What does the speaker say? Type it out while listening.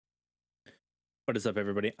What is up,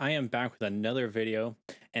 everybody? I am back with another video,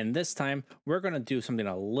 and this time we're going to do something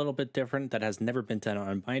a little bit different that has never been done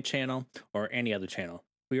on my channel or any other channel.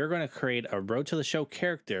 We are going to create a Road to the Show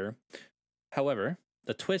character. However,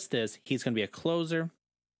 the twist is he's going to be a closer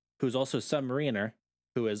who's also a submariner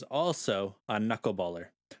who is also a knuckleballer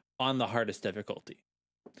on the hardest difficulty.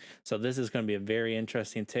 So this is going to be a very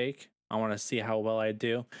interesting take. I want to see how well I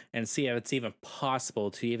do and see if it's even possible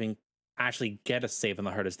to even actually get a save on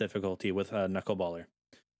the hardest difficulty with a knuckleballer.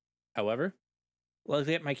 However, let's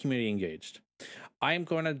get my community engaged. I am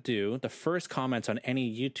going to do the first comments on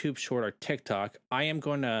any YouTube short or TikTok. I am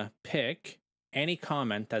going to pick any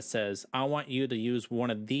comment that says, I want you to use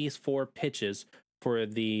one of these 4 pitches for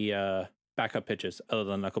the backup pitches other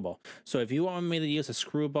than knuckleball. So if you want me to use a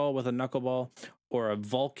screwball with a knuckleball or a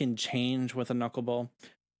Vulcan change with a knuckleball,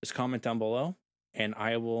 just comment down below and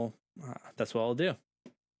I will, that's what I'll do.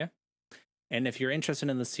 And if you're interested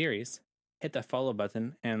in the series, hit that follow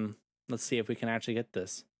button and let's see if we can actually get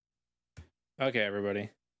this. Okay, everybody.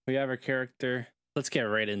 We have our character. Let's get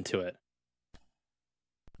right into it.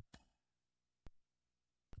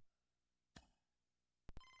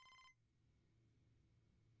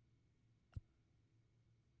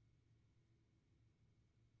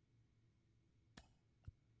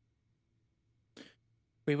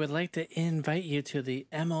 We would like to invite you to the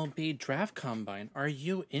MLB Draft Combine. Are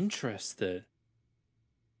you interested?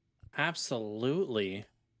 Absolutely.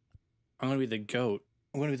 I'm going to be the GOAT.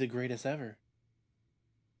 I'm going to be the greatest ever.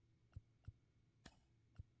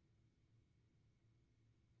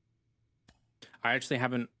 I actually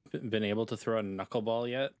haven't been able to throw a knuckleball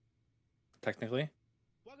yet, technically.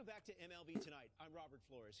 Welcome back to MLB Tonight. I'm Robert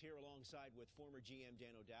Flores, here alongside with former GM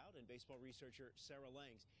Dan O'Dowd and baseball researcher Sarah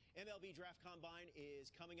Langs. MLB Draft Combine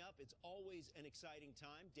is coming up. It's always an exciting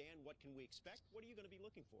time. Dan, what can we expect? What are you going to be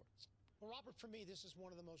looking for? Well, Robert, for me, this is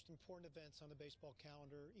one of the most important events on the baseball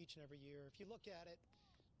calendar each and every year. If you look at it,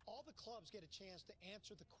 all the clubs get a chance to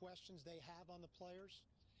answer the questions they have on the players.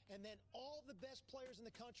 And then all the best players in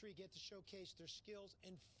the country get to showcase their skills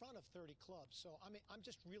in front of 30 clubs. So, I mean, I'm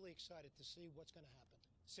just really excited to see what's going to happen.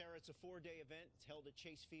 Sarah, it's a 4-day event. It's held at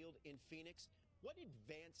Chase Field in Phoenix. What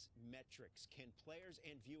advanced metrics can players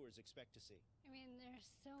and viewers expect to see? I mean, there's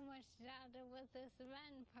so much data with this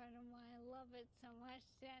event. Part of why I love it so much.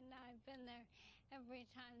 And I've been there every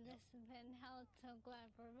time this has been held. So glad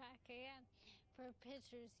we're back again. For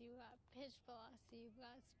pitchers, you got pitch velocity, you've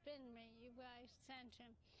got spin rate, you've got extension.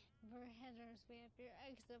 For hitters, we have your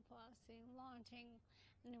exit velocity, launching,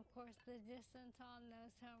 and of course the distance on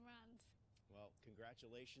those home runs. Well,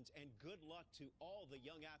 congratulations and good luck to all the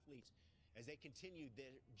young athletes as they continue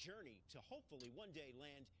their journey to hopefully one day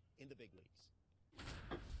land in the big leagues.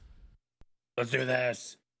 Let's do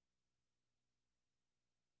this.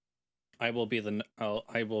 I will be the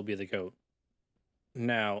GOAT.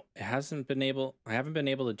 Now, I haven't been able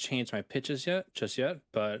to change my pitches just yet,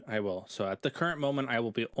 but I will. So at the current moment, I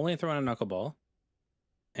will be only throwing a knuckleball.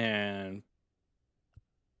 And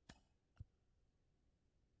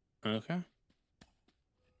okay.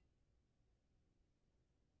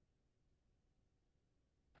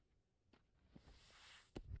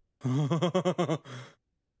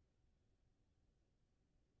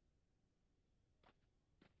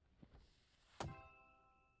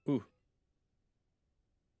 Ooh.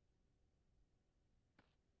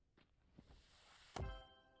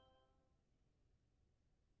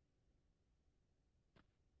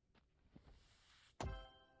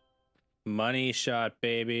 Money shot,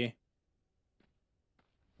 baby.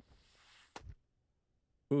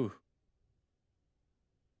 Ooh.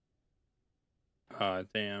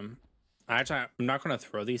 Damn. Actually, I'm not going to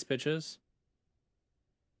throw these pitches.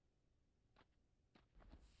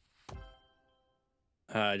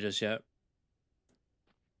 Just yet.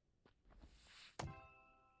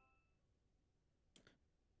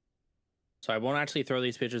 So I won't actually throw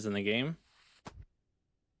these pitches in the game.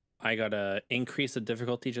 I gotta increase the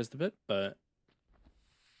difficulty just a bit, but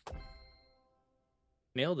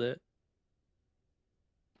nailed it.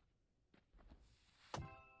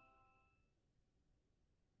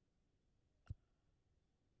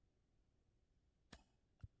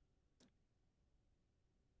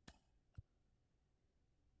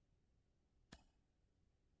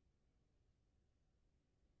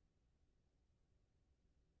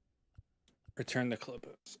 Return the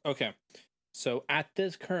clubhouse. Okay. So at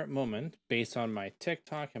this current moment, based on my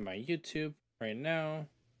TikTok and my YouTube right now,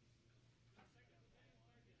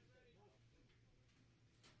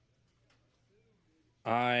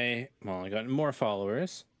 I got more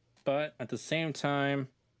followers, but at the same time,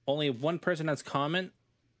 only one person has comment,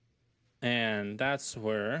 and that's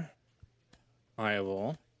where I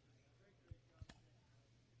will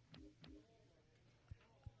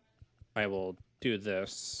I will do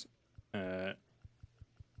this.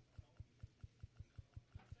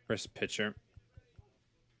 First pitcher.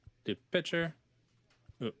 Do pitcher.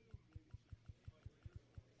 Ooh.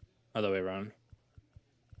 Other way around.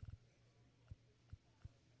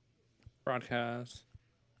 Broadcast.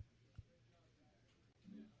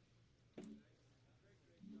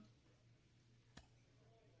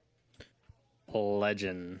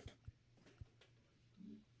 Legend.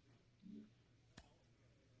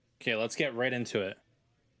 Okay, let's get right into it.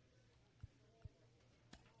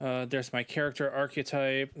 There's my character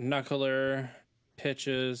archetype, knuckler,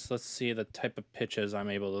 pitches. Let's see the type of pitches I'm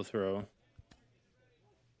able to throw.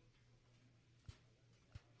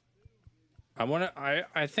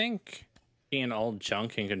 I think being all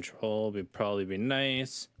junk and control would probably be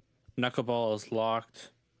nice. Knuckleball is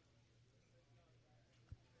locked.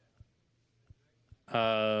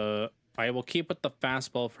 I will keep with the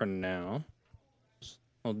fastball for now.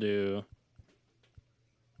 I'll do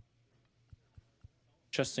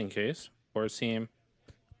just in case. Four seam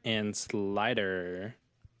and slider.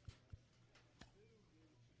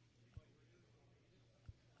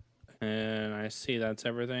 And I see that's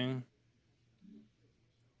everything.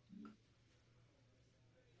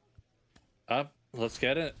 Up. Let's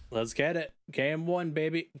get it. Let's get it. Game one,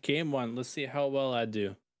 baby. Game one. Let's see how well I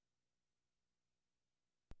do.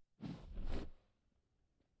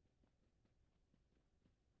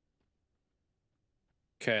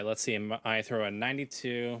 Okay, let's see. I throw a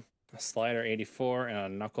 92, a slider 84,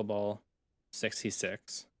 and a knuckleball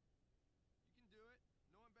 66.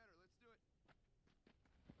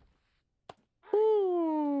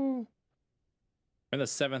 Woo! We're in the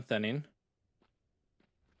 7th inning.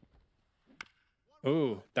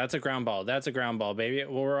 Ooh, that's a ground ball. That's a ground ball, baby.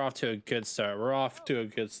 Well, we're off to a good start. We're off to a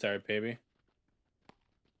good start, baby.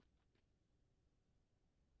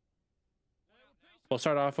 We'll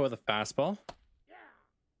start off with a fastball.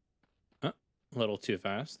 A little too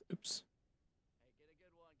fast. Oops.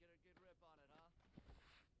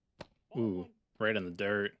 Ooh, right in the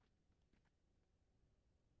dirt.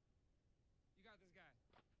 You got this guy.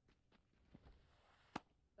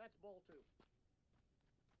 That's ball 2.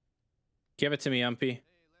 Give it to me, Umpy.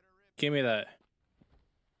 Give me that.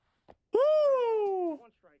 Woo!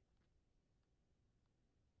 1 strike.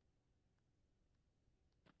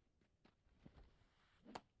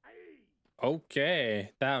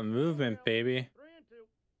 Okay, that movement, baby. 3 and 2.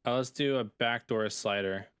 Let's do a backdoor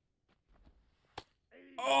slider.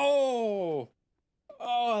 Oh!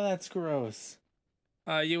 Oh, that's gross.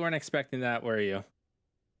 You weren't expecting that, were you?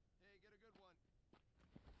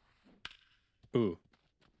 Ooh.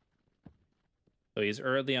 So he's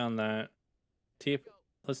early on that.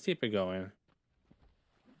 Let's keep it going.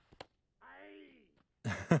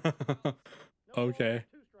 Okay.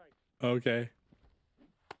 2 strikes. Okay.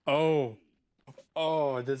 Oh.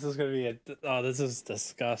 Oh, this is gonna be a. Oh, this is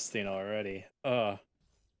disgusting already. Okay,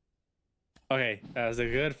 that was a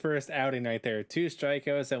good first outing right there. 2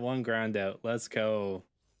 strikeouts and 1 ground out. Let's go.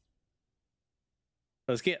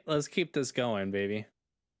 Let's keep this going, baby.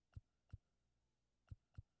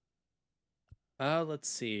 Let's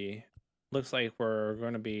see. Looks like we're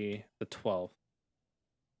going to be the 12th.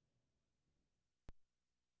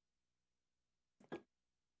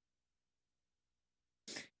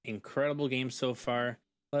 Incredible game so far.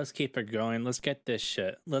 Let's keep it going. Let's get this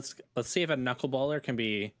shit. Let's see if a knuckleballer can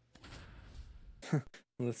be.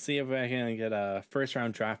 Let's see if I can get a first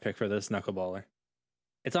round draft pick for this knuckleballer.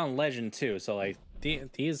 It's on Legend too, so like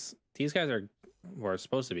these guys were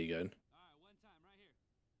supposed to be good.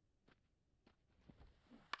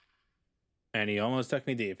 And he almost took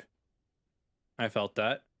me deep. I felt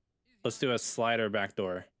that. Let's do a slider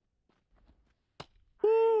backdoor.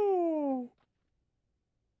 Woo!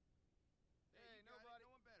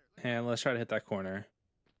 And let's try to hit that corner.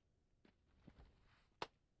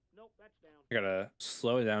 Nope, that's down. I gotta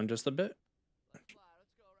slow it down just a bit. Let's go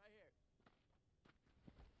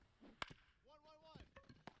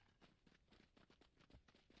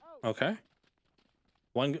right here. Okay.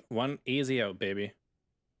 One easy out, baby.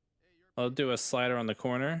 I'll do a slider on the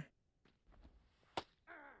corner.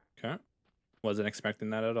 Okay. Wasn't expecting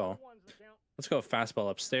that at all. Let's go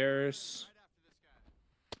fastball upstairs.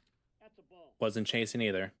 That's a ball. Wasn't chasing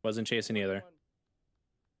either. Wasn't chasing either.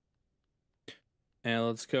 And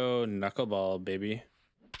let's go knuckleball, baby.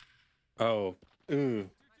 Oh. Ooh.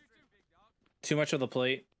 Too much of the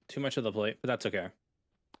plate. Too much of the plate, but that's okay.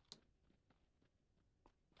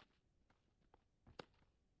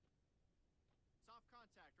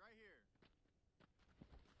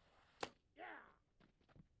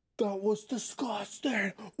 That was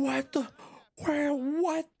disgusting. What the? Where?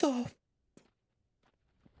 What the?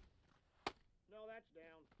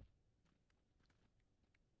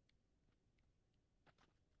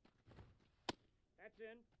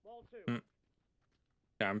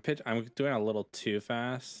 Yeah, I'm doing a little too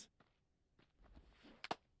fast.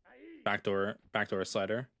 Backdoor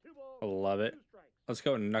slider. I love it. Let's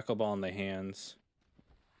go knuckleball in the hands.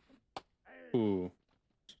 Ooh.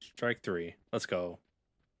 Strike 3. Let's go.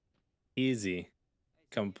 Easy.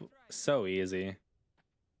 So easy.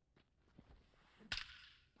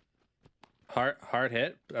 Hard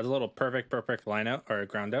hit. That's a little perfect line out or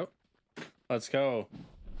ground out. Let's go.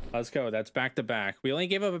 Let's go. That's back to back. We only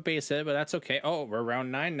gave up a base hit, but that's okay. Oh, we're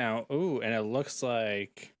round 9 now. Ooh, and it looks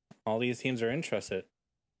like all these teams are interested.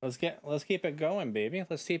 Let's keep it going, baby.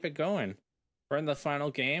 Let's keep it going. We're in the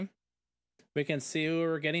final game. We can see who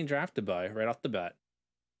we're getting drafted by right off the bat.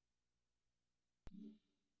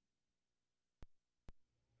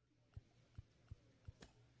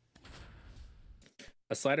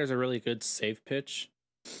 A slider is a really good save pitch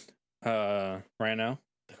right now,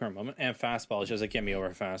 the current moment. And fastball is just like, get me over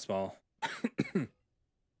fastball.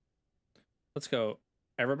 Let's go.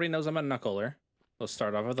 Everybody knows I'm a knuckler. Let's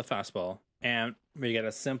start off with a fastball. And we get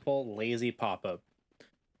a simple, lazy pop-up.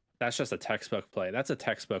 That's just a textbook play. That's a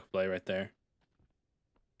textbook play right there.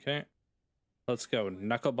 Okay. Let's go.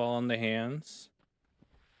 Knuckleball in the hands.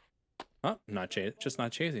 Oh, not chasing. Just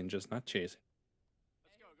not chasing. Just not chasing.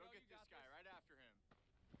 Let's go. Go get this guy right after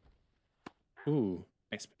him. Ooh,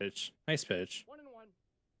 nice pitch. Nice pitch. 1-1.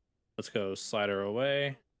 Let's go. Slider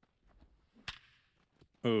away.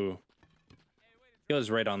 Ooh. He was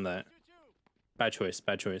right on that. 2-2. Bad choice.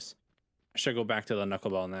 Bad choice. I should go back to the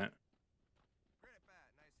knuckleball in that. Great at bat.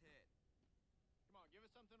 Nice hit. Come on, give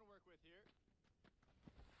us something to work with here.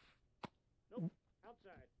 Nope.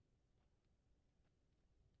 Outside.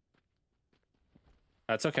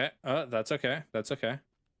 That's okay. That's okay. That's okay.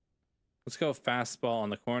 Let's go fastball on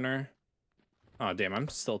the corner. Oh, damn. I'm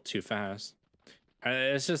still too fast.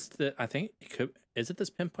 It's just that I think it could. Is it this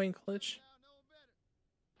pinpoint glitch?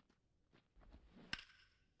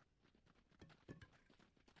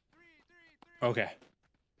 Okay.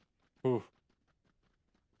 Ooh.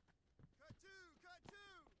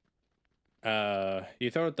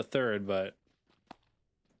 You throw it the third, but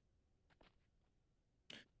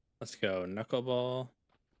let's go knuckleball.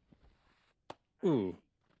 Ooh.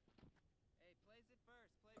 Hey, plays it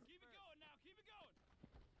first. Keep it going now. Keep it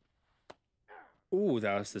going. Ooh,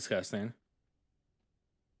 that was disgusting.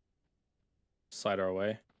 Slider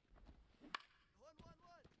away.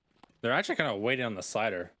 They're actually kind of waiting on the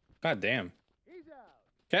slider. God damn. He's out.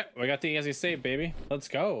 Okay, we got the easy save, baby. Let's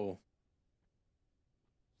go.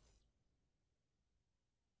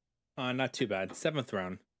 Not too bad. 7th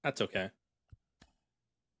round. That's okay.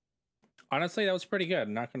 Honestly, that was pretty good.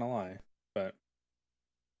 Not gonna lie, but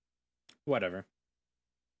whatever.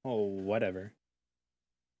 Oh, whatever.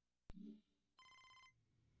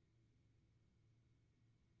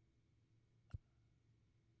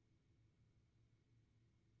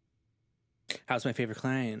 How's my favorite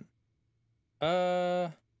client?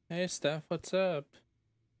 Hey Steph, what's up?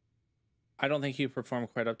 I don't think you perform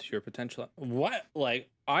quite up to your potential. What? Like,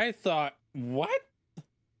 I thought, what?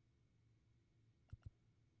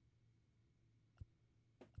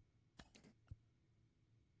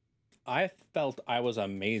 I felt I was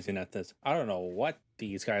amazing at this. I don't know what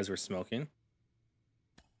these guys were smoking.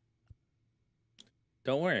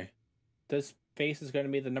 Don't worry. This face is going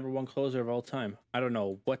to be the #1 closer of all time. I don't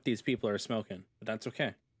know what these people are smoking, but that's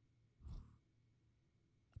okay.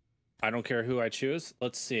 I don't care who I choose.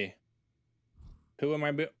 Let's see. Who am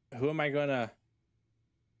I going to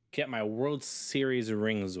get my World Series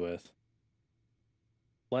rings with?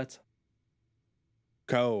 Let's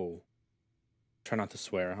go. Try not to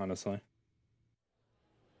swear, honestly.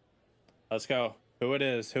 Let's go. Who it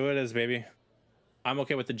is, baby. I'm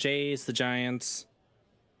okay with the Jays, the Giants,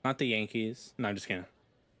 not the Yankees. No, I'm just kidding.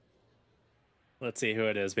 Let's see who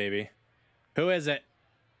it is, baby. Who is it?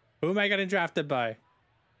 Who am I getting drafted by?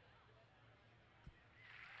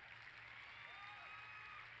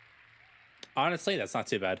 Honestly, that's not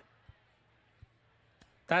too bad.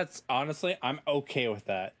 That's honestly, I'm okay with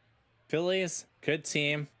that. Phillies, good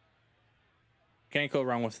team. Can't go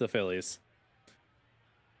wrong with the Phillies.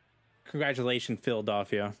 Congratulations,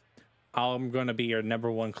 Philadelphia. I'm going to be your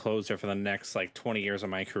 #1 closer for the next, like, 20 years of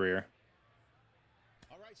my career.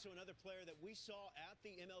 All right, so another player that we saw at the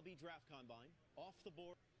MLB Draft Combine, off the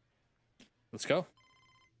board. Let's go.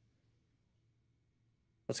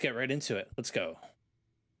 Let's get right into it. Let's go.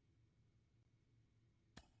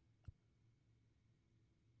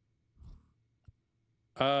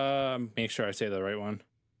 Make sure I say the right one.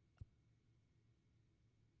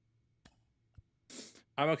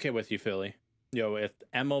 I'm okay with you, Philly. Yo, if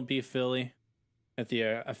MLB Philly, at the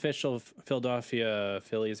official Philadelphia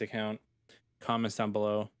Phillies account, comments down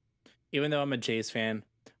below. Even though I'm a Jays fan,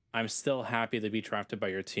 I'm still happy to be drafted by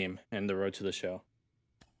your team in the road to the show.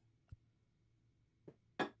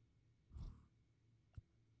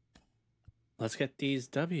 Let's get these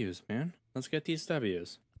W's, man. Let's get these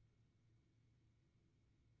W's.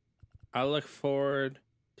 I look forward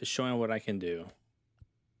to showing what I can do.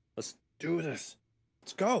 Let's do this.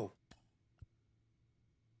 Let's go.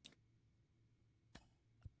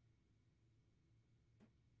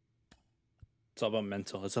 It's all about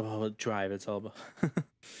mental. It's all about drive. It's all about...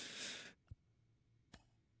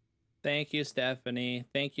 Thank you, Stephanie.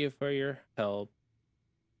 Thank you for your help.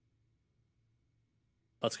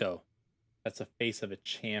 Let's go. That's the face of a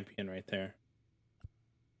champion right there.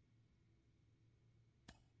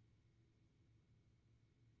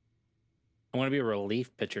 I want to be a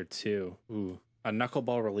relief pitcher too. Ooh, a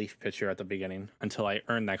knuckleball relief pitcher at the beginning until I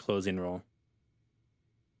earn that closing role.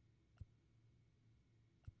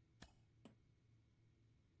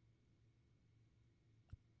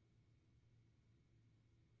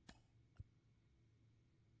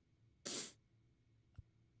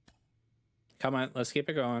 Come on, let's keep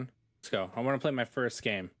it going. Let's go. I want to play my first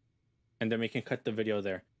game, and then we can cut the video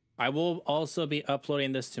there. I will also be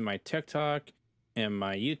uploading this to my TikTok and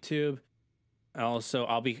my YouTube. Also,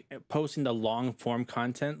 I'll be posting the long form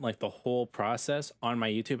content, like the whole process, on my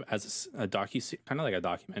YouTube as a kind of like a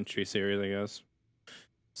documentary series, I guess.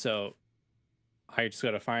 So I just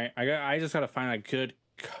gotta find a good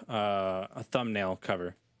a thumbnail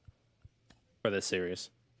cover for this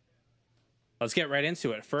series. Let's get right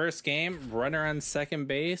into it. First game, runner on second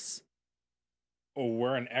base. Oh,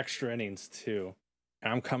 we're in extra innings too.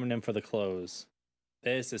 And I'm coming in for the close.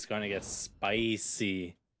 This is going to get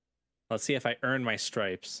spicy. Let's see if I earn my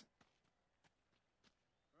stripes.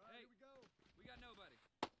 Hey, we got nobody.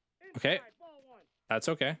 Okay. That's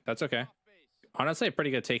okay. That's okay. Honestly, a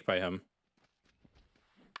pretty good take by him.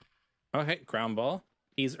 Okay, ground ball.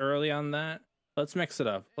 He's early on that. Let's mix it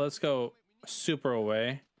up. Let's go super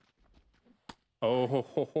away. Oh, ho,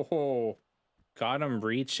 ho, ho, ho. Got him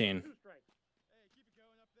reaching.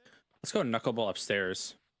 Let's go knuckleball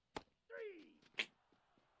upstairs.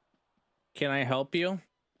 Can I help you?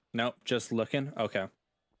 Nope, just looking. Okay.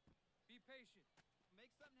 Be patient. Make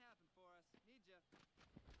something happen for us. Need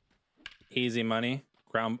ya. Easy money.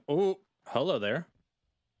 Ground. Oh, hello there.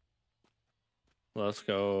 Let's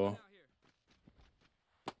go.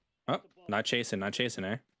 Oh, not chasing,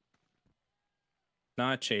 eh?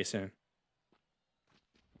 Not chasing.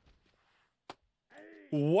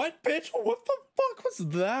 What, bitch? What the fuck was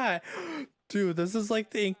that? Dude, this is like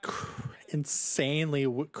the insanely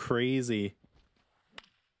crazy.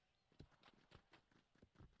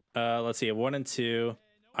 Let's see, 1 and 2.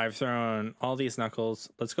 I've thrown all these knuckles.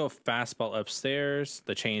 Let's go fastball upstairs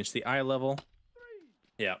to change the eye level.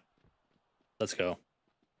 Yeah. Let's go.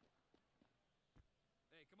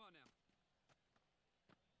 Hey, come on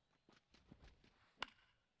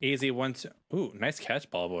now. Easy 1, 2. Ooh, nice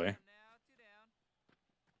catch, ball boy. Now, 2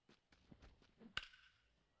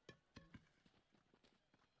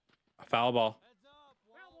 down. Foul ball. Heads up.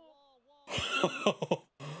 Wall.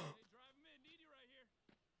 Hey, drive him in. Need you right here.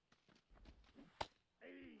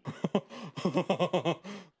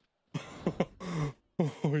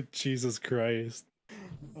 Oh, Jesus Christ.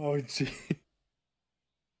 Oh, gee.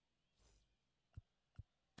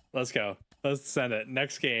 Let's go. Let's send it.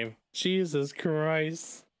 Next game. Jesus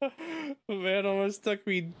Christ. Man, almost took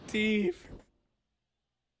me deep.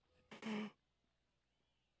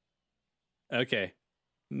 Okay.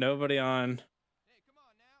 Nobody on. Hey, come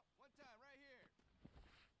on now. One time, right here.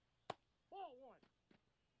 Ball one.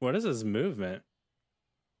 What is his movement?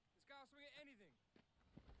 This guy'll swing at anything.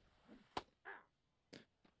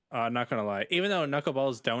 I'm not gonna lie. Even though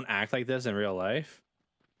knuckleballs don't act like this in real life,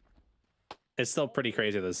 it's still pretty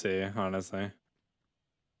crazy to see, honestly.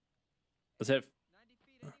 Let's hit. 90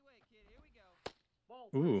 feet anyway, kid. Here we go. Ball.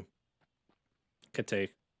 Ooh. Could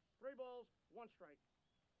take. 3 balls, 1 strike.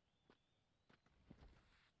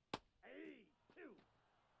 Hey, 2.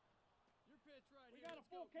 Your pitch right We here. got a Let's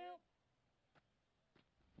full go, kid. count.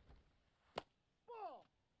 Ball.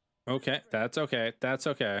 Okay, that's okay. That's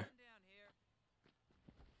okay. Down here.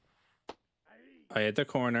 Hey. I hit the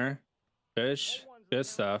corner. Good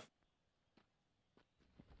stuff.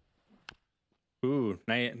 Ooh,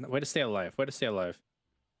 nice. Way to stay alive. Way to stay alive.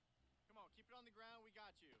 Come on, keep it on the ground. We got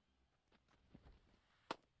you.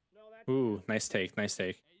 No, that's Ooh, nice take. Nice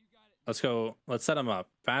take. Hey, you got it. Let's go. Let's set him up.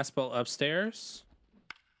 Fastball upstairs.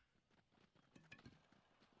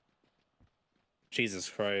 Jesus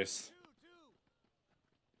Christ.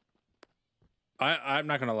 2-2. I'm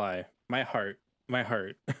not gonna lie. My heart.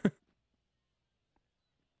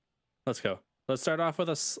 Let's go. Let's start off with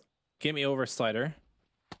a get me over slider.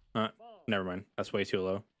 never mind. That's way too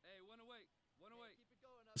low. Hey, one away. One away.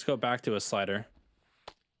 Let's go back to a slider.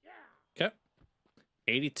 Okay.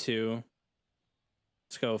 82.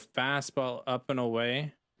 Let's go fastball up and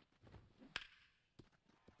away.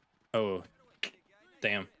 Oh,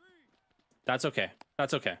 damn. That's okay.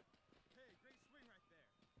 That's okay.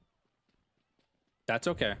 That's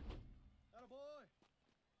okay.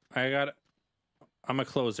 I'm a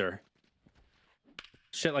closer.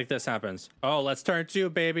 Shit like this happens. Oh, let's turn 2,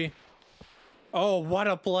 baby. Oh, what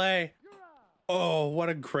a play. Oh, what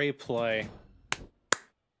a great play.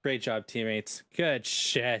 Great job, teammates. Good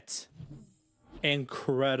shit.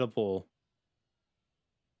 Incredible.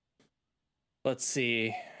 Let's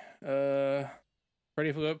see.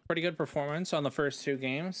 Pretty good performance on the first 2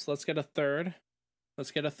 games. Let's get a third.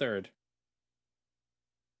 Let's get a third.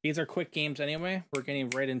 These are quick games anyway. We're getting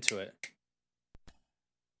right into it.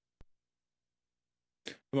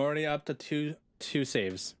 I'm already up to two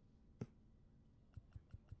saves.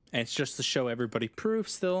 And it's just to show everybody proof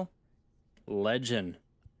still. Legend.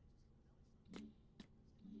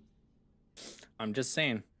 I'm just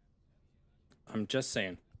saying. I'm just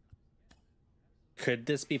saying. Could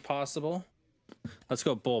this be possible? Let's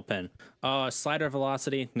go bullpen. Slider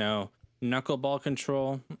velocity, no. Knuckleball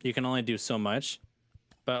control, you can only do so much.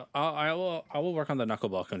 But I will work on the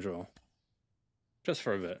knuckleball control. Just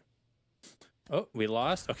for a bit. Oh, we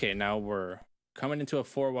lost. Okay, now we're coming into a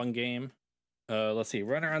 4-1 game. Let's see.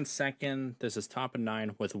 Runner on second. This is top of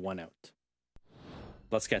 9 with 1 out.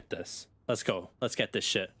 Let's get this. Let's go. Let's get this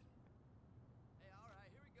shit. Hey, all right,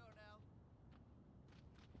 here we go now.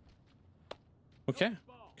 Okay.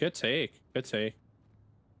 Good take. Good take.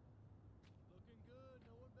 Looking good.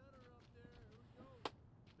 No one better up there. Here we go.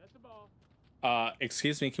 That's the ball.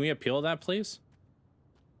 Excuse me. Can we appeal that, please?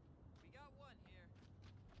 We got one here.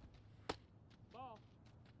 Ball.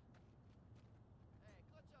 Hey,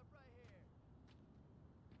 clutch up right here.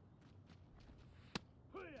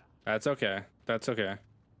 Hoo-yah. That's okay. That's okay.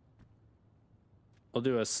 We'll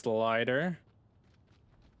do a slider.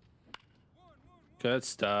 Good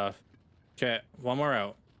stuff. Okay, one more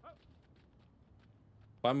out.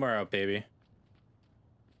 One more out, baby.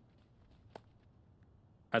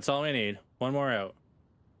 That's all we need. One more out.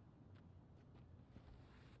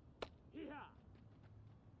 Hee-haw.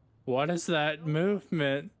 What is that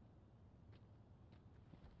movement?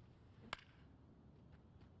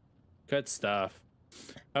 Good stuff.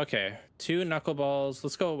 Okay, 2 knuckleballs.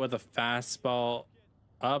 Let's go with a fastball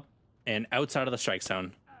up and outside of the strike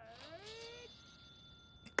zone.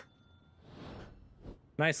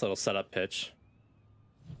 Nice little setup pitch.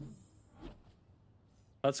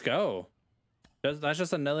 Let's go. That's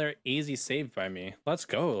just another easy save by me. Let's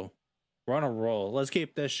go. We're on a roll. Let's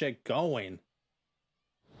keep this shit going.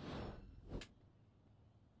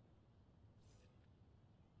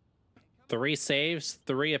 Three saves,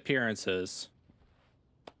 3 appearances.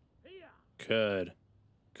 Good.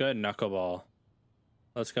 Good knuckleball.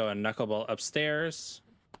 Let's go a knuckleball upstairs.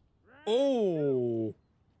 Oh.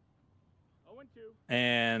 0-2.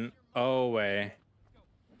 And away.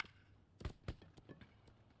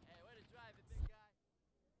 Hey, way to drive it, big guy.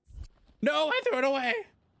 No, I threw it away.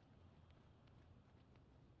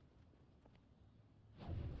 We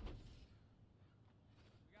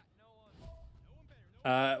got no one. No one better.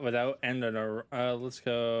 No Without ending a let's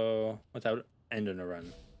go without ending a run. Be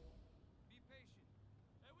patient.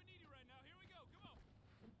 Hey, we need you right now. Here we go. Come on.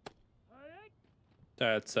 All right.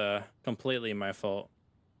 That's completely my fault.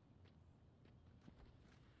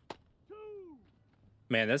 2.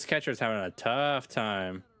 Man, this catcher's having a tough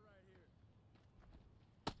time.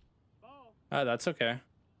 Ball. That's okay.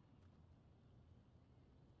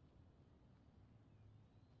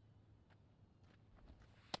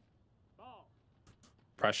 Ball.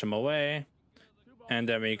 Brush him away. 2 balls. And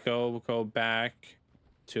then we go back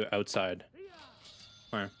to outside.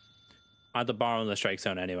 Hee-haw. Or at the bottom of the strike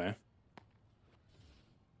zone anyway.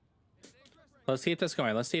 Let's keep this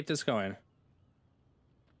going. Let's keep this going.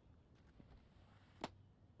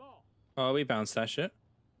 Ball. Oh, we bounced that shit.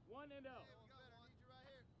 1 and 0.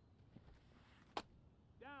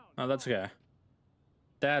 Down. Oh, that's okay.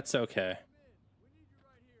 That's okay. We need you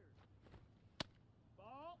right here.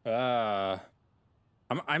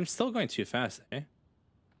 Ball. I'm still going too fast, eh?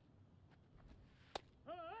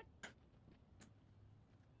 Hut.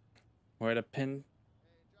 Where to pin?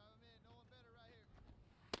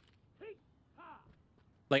 Hee-haw.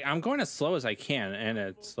 Like, I'm going as slow as I can, and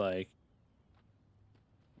it's like,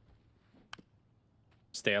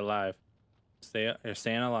 stay alive. You're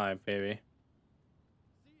staying alive, baby.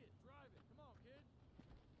 See it. Drive it. Come on, kid.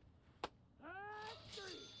 3.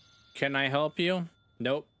 Can I help you?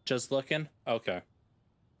 Nope. Just looking. Okay.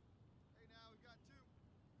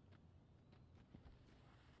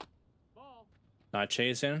 Not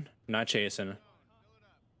chasing. Not chasing.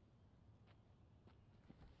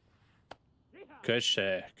 Good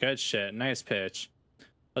shit. Good shit. Nice pitch.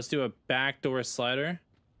 Let's do a backdoor slider.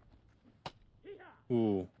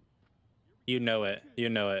 Ooh. You know it. You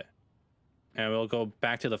know it. And we'll go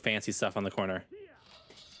back to the fancy stuff on the corner.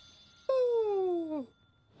 Ooh.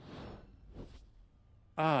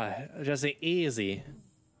 Ah, just easy.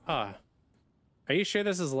 Ah. Are you sure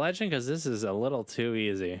this is legend? Because this is a little too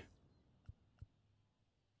easy.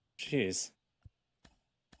 Jeez.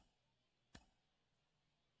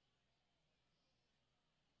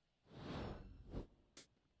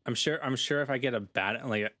 I'm sure if I get a bat,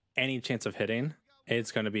 like any chance of hitting,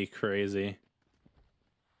 it's gonna be crazy.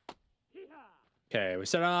 Okay, we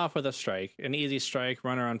start off with a strike, an easy strike,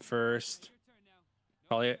 runner on first.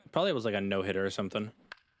 Probably it was like a no-hitter or something.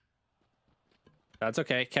 That's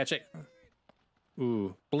okay, catch it.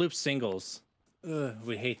 Ooh, bloop singles. Ugh,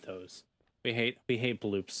 we hate those. We hate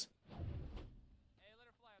bloops.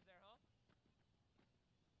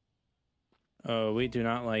 Oh, we do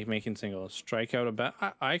not like making singles. Strikeout a bat.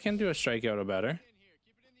 I can do a strikeout a batter.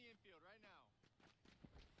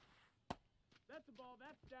 That's the ball.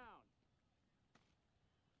 That's down.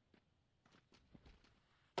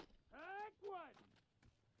 Heck one.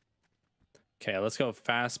 Okay, let's go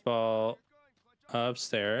fastball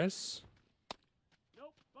upstairs.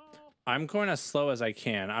 Nope. Ball. I'm going as slow as I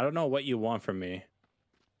can. I don't know what you want from me.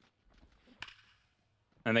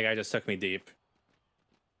 And the guy just took me deep.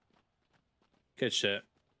 Good shit.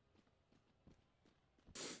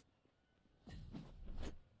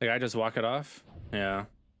 The guy just walk it off? Yeah.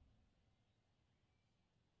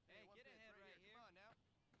 Hey, get ahead right here.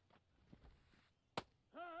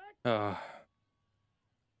 Come on now. Oh,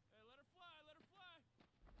 Hey, let her fly. Let her fly.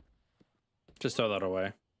 just throw that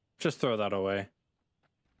away. Just throw that away.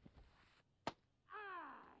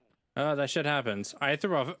 Oh, that shit happens. I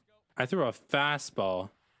threw a fastball.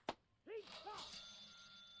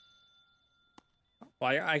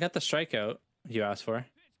 Well, I got the strikeout you asked for. Pitch.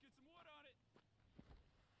 Get some wood on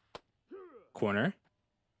it. Corner.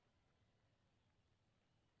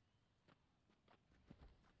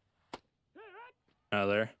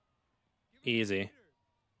 Another. Easy.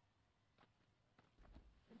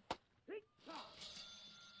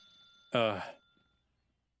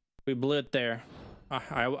 We blew it there.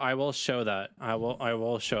 I will show that. I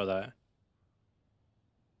will show that.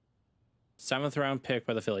 7th round pick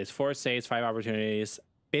by the Phillies. 4 saves, 5 opportunities,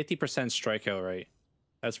 50% strikeout rate.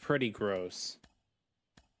 That's pretty gross.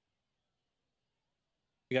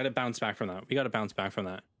 We got to bounce back from that. We got to bounce back from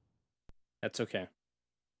that. That's okay.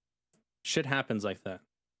 Shit happens like that.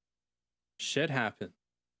 Shit happens.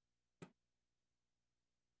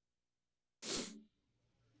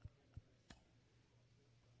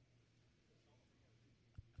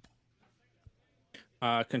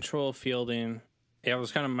 Control fielding. Yeah, it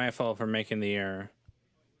was kind of my fault for making the error.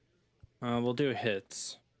 We'll do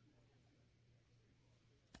hits.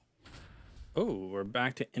 Oh, we're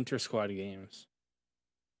back to inter-squad games.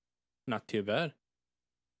 Not too bad.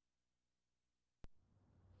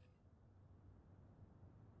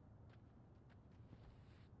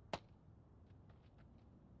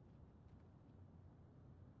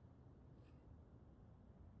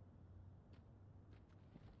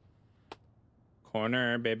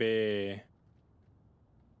 Corner, baby.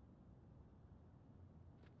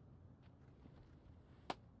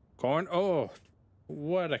 Oh,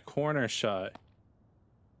 what a corner shot.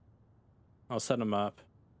 I'll set him up.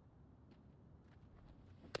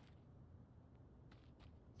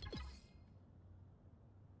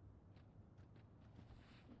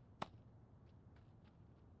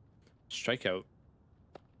 Strikeout.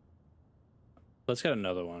 Let's get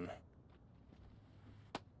another one.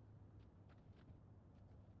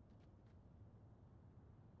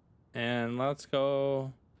 And let's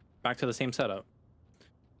go back to the same setup.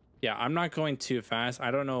 Yeah, I'm not going too fast.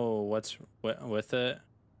 I don't know what's with it.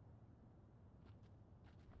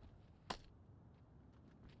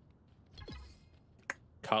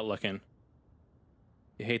 Caught looking.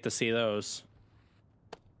 You hate to see those.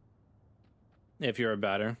 If you're a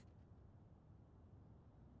batter.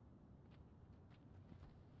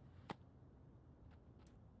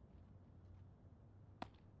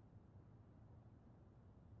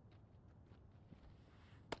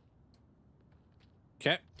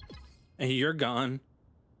 Okay. You're gone.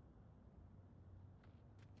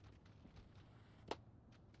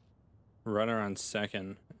 Runner on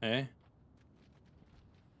second, eh?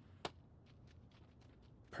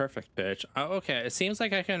 Perfect pitch. Oh, okay, it seems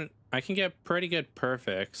like I can get pretty good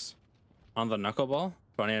perfects on the knuckleball.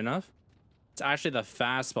 Funny enough, it's actually the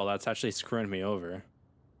fastball that's actually screwing me over.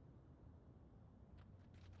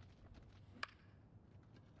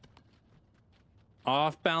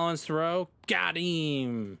 Off balance throw. Got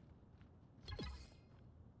him.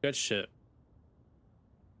 Good shit.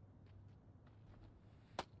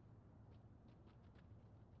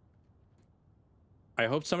 I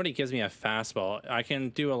hope somebody gives me a fastball. I can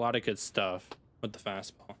do a lot of good stuff with the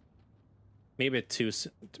fastball. Maybe a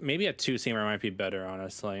two-seamer might be better,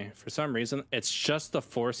 honestly. For some reason, it's just the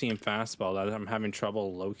four-seam fastball that I'm having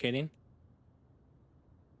trouble locating.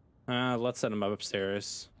 Let's set him up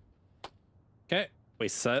upstairs. Okay, we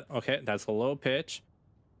set. Okay, that's a low pitch.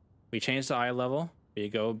 We change the eye level. We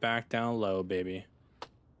go back down low, baby.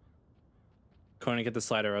 Going to get the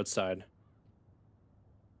slider outside.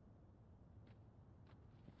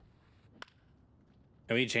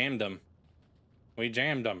 And we jammed him. We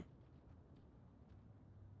jammed him.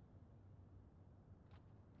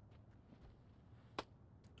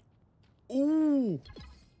 Ooh.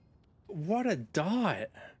 What a dot.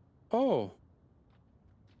 Oh.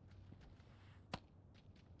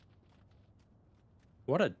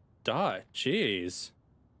 What a dot. Jeez.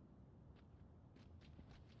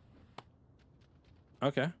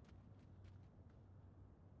 Okay.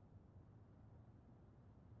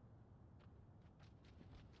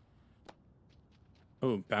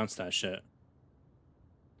 Oh, bounce that shit.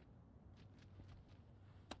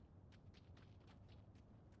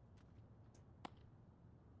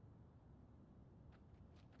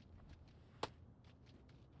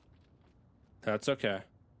 That's okay.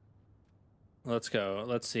 Let's go.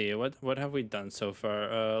 Let's see. What have we done so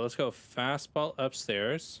far? Let's go fastball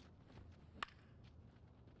upstairs.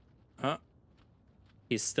 Huh?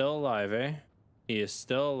 He's still alive, eh? He is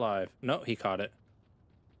still alive. No, he caught it.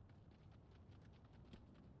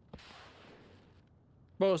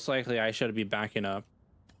 Most likely I should be backing up.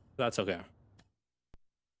 That's okay.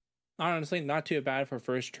 Honestly, not too bad for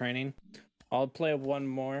first training. I'll play one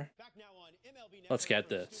more. Back now on MLB Let's get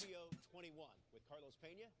from this. Studio 21 with Carlos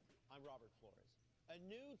Pena. I'm Robert Flores. A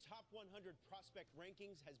new top 100 prospect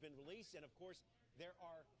rankings has been released, and of course, there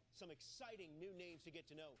are some exciting new names to get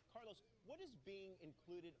to know. Carlos, what does being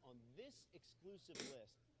included on this exclusive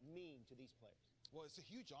list mean to these players? Well, it's a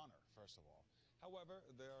huge honor, first of all. However,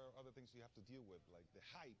 there are other things you have to deal with, like the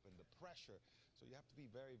hype and the pressure. So you have to be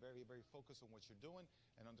very, very, very focused on what you're doing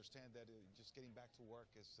and understand that just getting back to work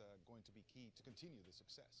is going to be key to continue the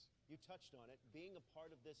success. You touched on it. Being a part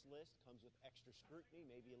of this list comes with extra scrutiny,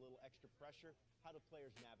 maybe a little extra pressure. How do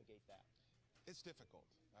players navigate that? It's difficult,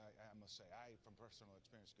 I must say. I, from personal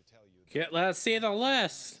experience, could tell you. Let's see the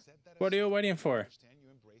list. What are you waiting for? You understand, you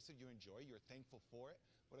embrace it, you enjoy it, you're thankful for it.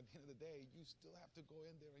 But at the end of the day, you still have to go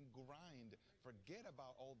in there and grind. Forget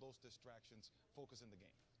about all those distractions. Focus in the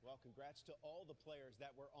game. Well, congrats to all the players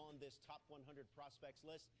that were on this top 100 prospects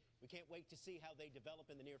list. We can't wait to see how they develop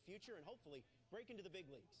in the near future and hopefully break into the big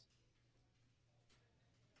leagues.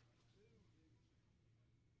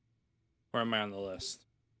 Where am I on the list?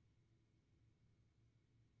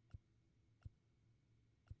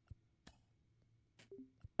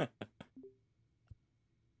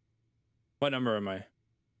 What number am I?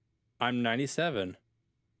 I'm 97.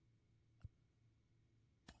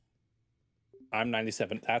 I'm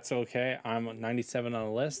 97. That's okay. I'm 97 on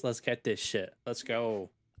the list. Let's get this shit. Let's go.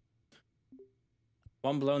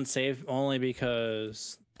 One blown save only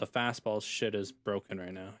because the fastball shit is broken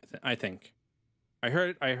right now. I think. I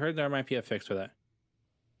heard there might be a fix for that.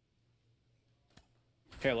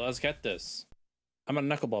 Okay, let's get this. I'm a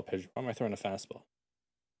knuckleball pitcher. Why am I throwing a fastball?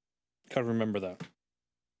 Gotta remember that.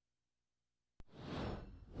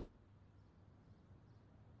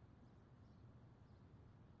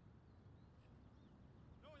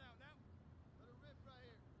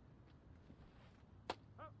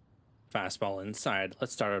 Fastball inside.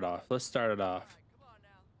 Let's start it off. Let's start it off.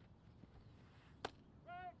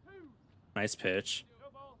 Nice pitch.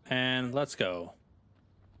 And let's go.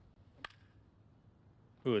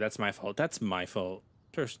 Ooh, that's my fault. That's my fault.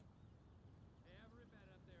 First.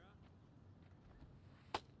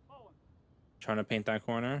 Trying to paint that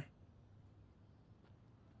corner.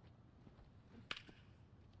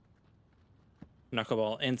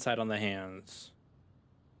 Knuckleball inside on the hands.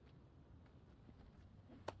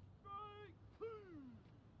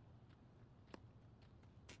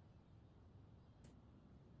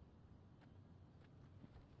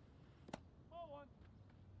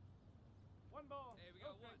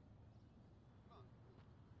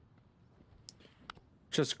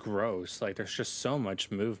 Just gross. Like, there's just so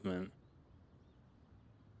much movement.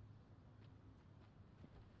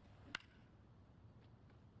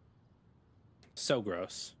 So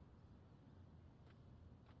gross.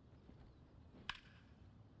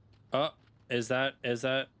 Oh, is that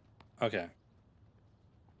okay?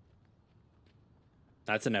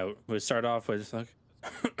 That's a note. We start off with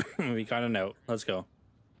we got a note. Let's go.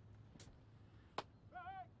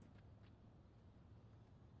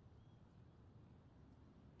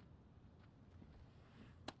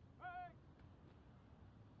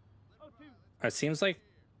 It seems like.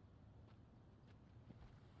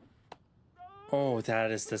 Oh,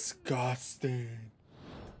 that is disgusting.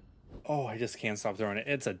 Oh, I just can't stop throwing it.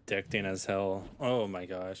 It's addicting as hell. Oh my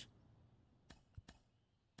gosh.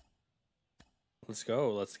 Let's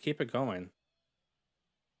go. Let's keep it going.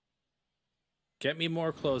 Get me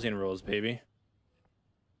more closing rules, baby.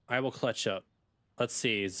 I will clutch up. Let's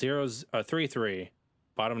see. 3-3.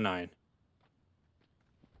 Bottom 9.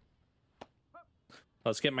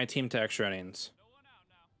 Let's get my team to extra innings.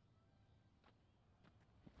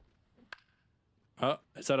 Oh,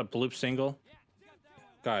 is that a bloop single?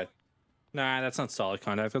 God. Nah, that's not solid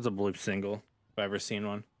contact. That's a bloop single. If I've ever seen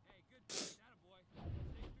one.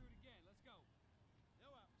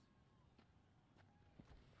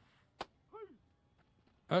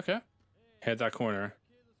 Okay. Hit that corner.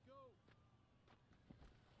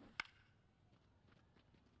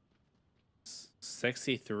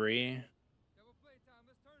 $63.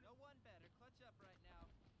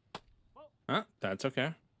 Huh? That's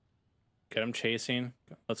okay. Get him chasing.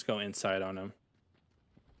 Let's go inside on him.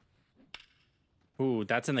 Ooh,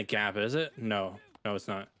 that's in the gap, is it? No. No, it's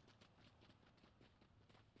not.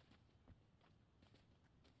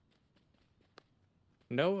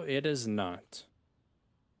 No, it is not.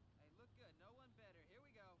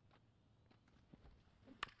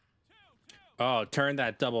 Oh, turn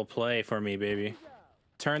that double play for me, baby.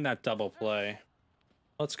 Turn that double play.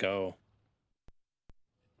 Let's go.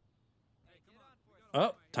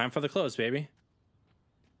 Oh, time for the close, baby.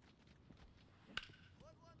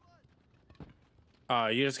 Oh,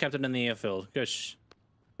 you just kept it in the infield. Good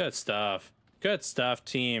stuff. Good stuff,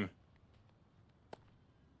 team.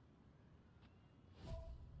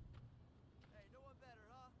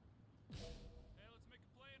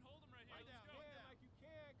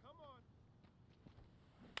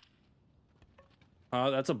 Oh,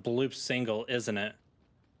 that's a bloop single, isn't it?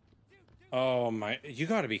 Oh my, you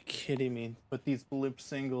gotta be kidding me with these bloop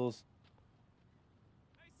singles.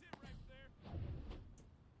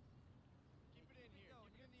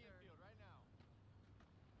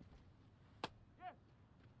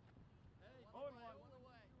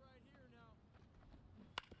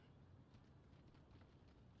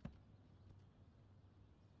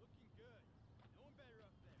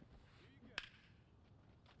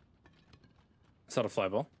 Is that a fly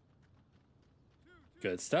ball?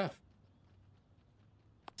 Good stuff.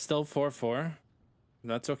 Still 4-4.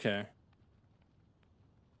 That's okay.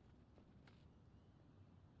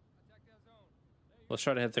 Let's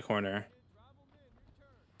try to hit the corner.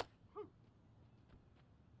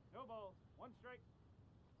 No ball. 1 strike.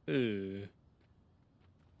 Ooh.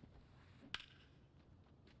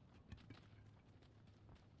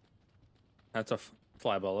 That's a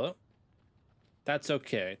fly ball up. That's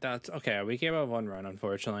okay. That's okay. We gave up 1 run,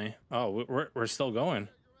 unfortunately. Oh, we're still going.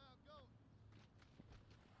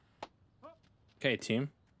 Okay, team.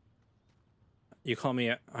 You call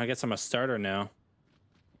me. I guess I'm a starter now.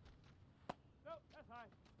 Nope, that's high.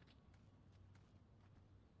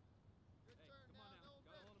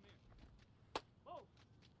 Ball.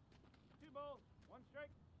 2 balls. 1 strike.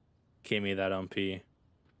 Give me that umpy.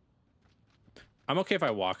 I'm okay if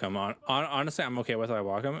I walk him. Honestly, I'm okay with if I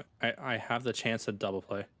walk him. I have the chance to double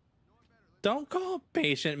play. Don't call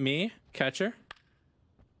patient me, catcher.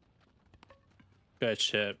 Good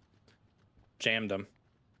shit. Jammed him.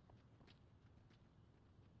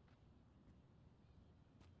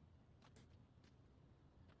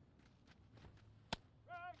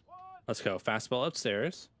 Let's go. Fastball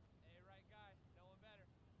upstairs.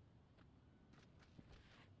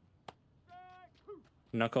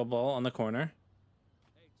 Knuckleball on the corner.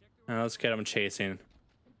 And let's get him chasing.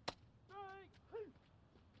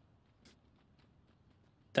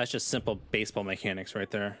 That's just simple baseball mechanics right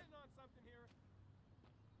there.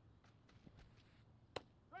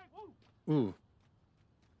 Ooh.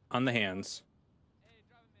 On the hands.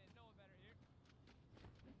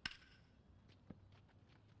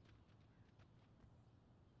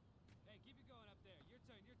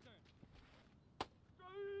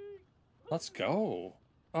 Let's go.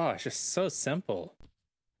 Oh, it's just so simple.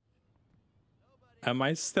 Am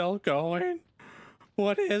I still going?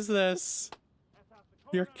 What is this?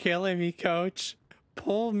 You're killing me, coach.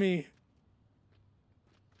 Pull me.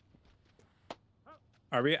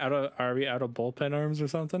 Are we out of bullpen arms or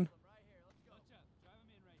something?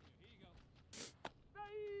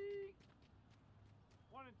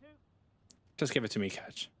 Just give it to me,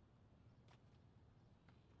 catch.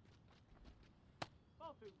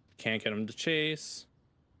 Can't get him to chase.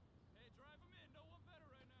 Hey, drive him in. No one better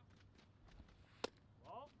right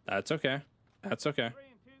now. Ball. That's okay. That's okay. 3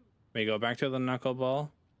 and 2. We go back to the knuckleball.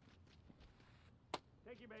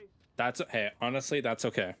 Take your base. That's, hey, honestly, that's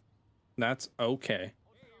okay. That's okay.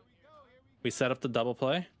 We set up the double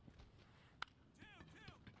play.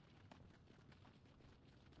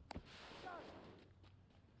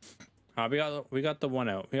 We got the one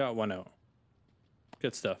out. We got one out.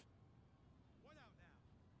 Good stuff. One out now.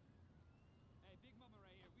 Hey, Big Mama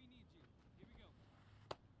right here. We need you. Here we go.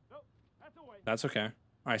 Nope. That's away. That's okay.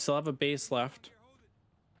 I still have a base left. Here, hold it.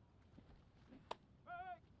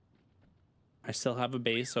 Hey. I still have a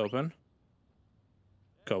base open.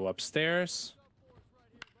 Go upstairs.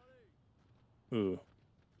 Ooh.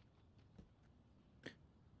 Hey,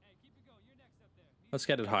 keep it going. You're next up there. Let's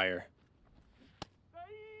get it higher.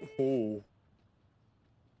 Oh.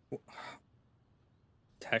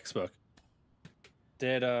 Textbook.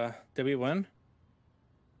 Did we win?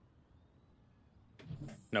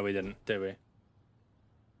 No, we didn't, did we?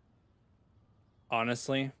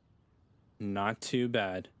 Honestly, not too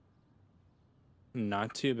bad.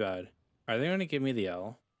 Not too bad. Are they going to give me the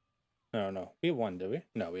L? No. We won, did we?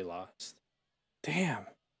 No, we lost. Damn.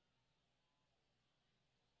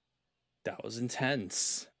 That was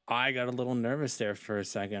intense. I got a little nervous there for a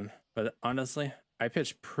second. But honestly, I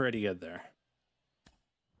pitched pretty good there.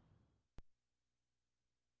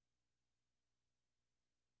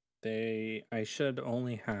 I should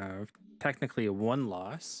only have technically one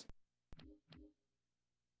loss.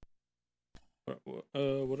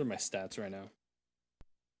 What are my stats right now?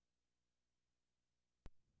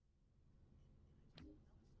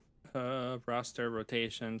 Roster,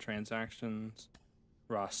 rotation, transactions,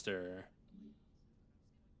 roster,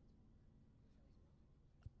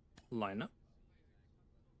 lineup.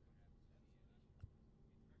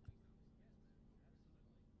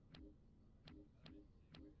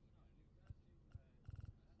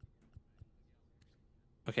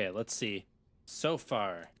 Okay, let's see. So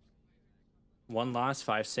far, 1 loss,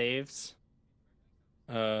 5 saves,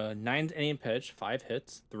 9 inning pitch, 5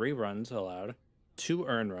 hits, 3 runs allowed, 2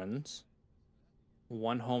 earned runs,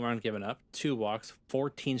 1 home run given up, 2 walks,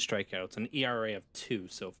 14 strikeouts, an ERA of 2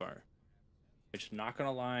 so far. Which, not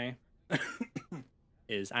gonna lie,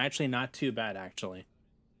 is actually not too bad, actually.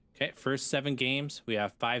 Okay, first 7 games, we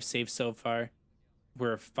have 5 saves so far.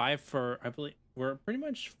 We're 5 for, I believe, we're pretty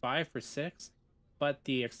much 5 for 6, but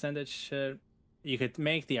the extended should, you could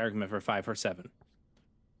make the argument for 5 for 7.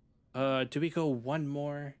 Do we go one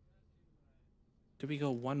more? Do we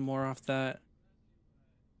go one more off that?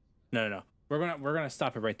 No. We're gonna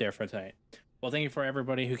stop it right there for tonight. Well, thank you for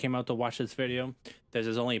everybody who came out to watch this video. This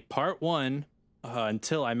is only part 1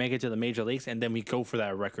 until I make it to the major leagues, and then we go for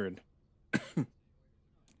that record.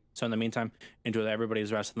 So in the meantime, enjoy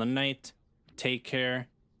everybody's rest of the night. Take care,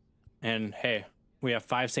 and hey, we have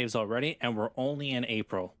 5 saves already, and we're only in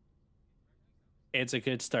April. It's a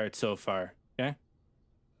good start so far. Okay,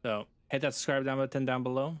 so hit that subscribe button down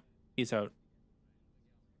below. Peace out.